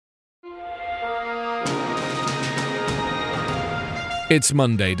It's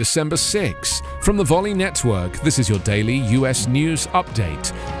Monday, December 6. From the Volley Network, this is your daily US news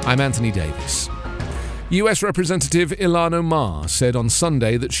update. I'm Anthony Davis. US Representative Ilhan Omar said on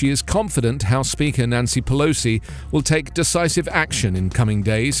Sunday that she is confident House Speaker Nancy Pelosi will take decisive action in coming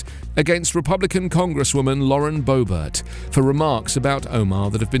days against Republican Congresswoman Lauren Boebert for remarks about Omar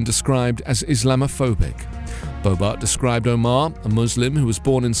that have been described as Islamophobic. Boebert described Omar, a Muslim who was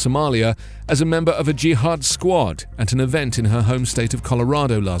born in Somalia, as a member of a jihad squad at an event in her home state of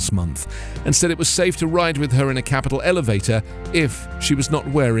Colorado last month, and said it was safe to ride with her in a Capitol elevator if she was not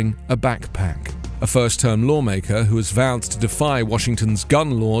wearing a backpack. A first-term lawmaker who has vowed to defy Washington's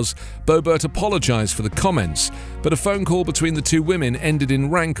gun laws, Boebert apologized for the comments, but a phone call between the two women ended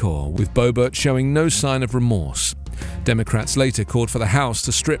in rancor, with Boebert showing no sign of remorse. Democrats later called for the House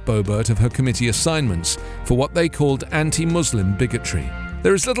to strip Boebert of her committee assignments for what they called anti-Muslim bigotry.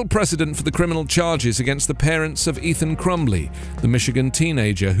 There is little precedent for the criminal charges against the parents of Ethan Crumbley, the Michigan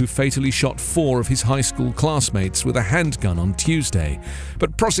teenager who fatally shot 4 of his high school classmates with a handgun on Tuesday,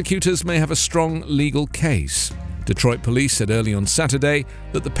 but prosecutors may have a strong legal case. Detroit police said early on Saturday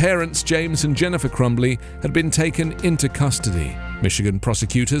that the parents, James and Jennifer Crumbley, had been taken into custody. Michigan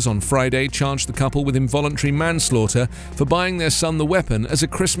prosecutors on Friday charged the couple with involuntary manslaughter for buying their son the weapon as a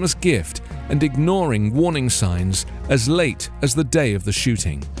Christmas gift and ignoring warning signs as late as the day of the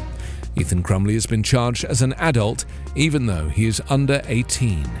shooting. Ethan Crumbley has been charged as an adult, even though he is under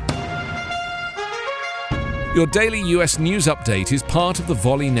 18. Your daily US news update is part of the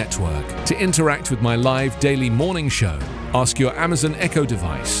Volley Network. To interact with my live daily morning show, ask your Amazon Echo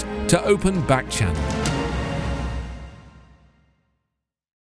device to open Back Channel.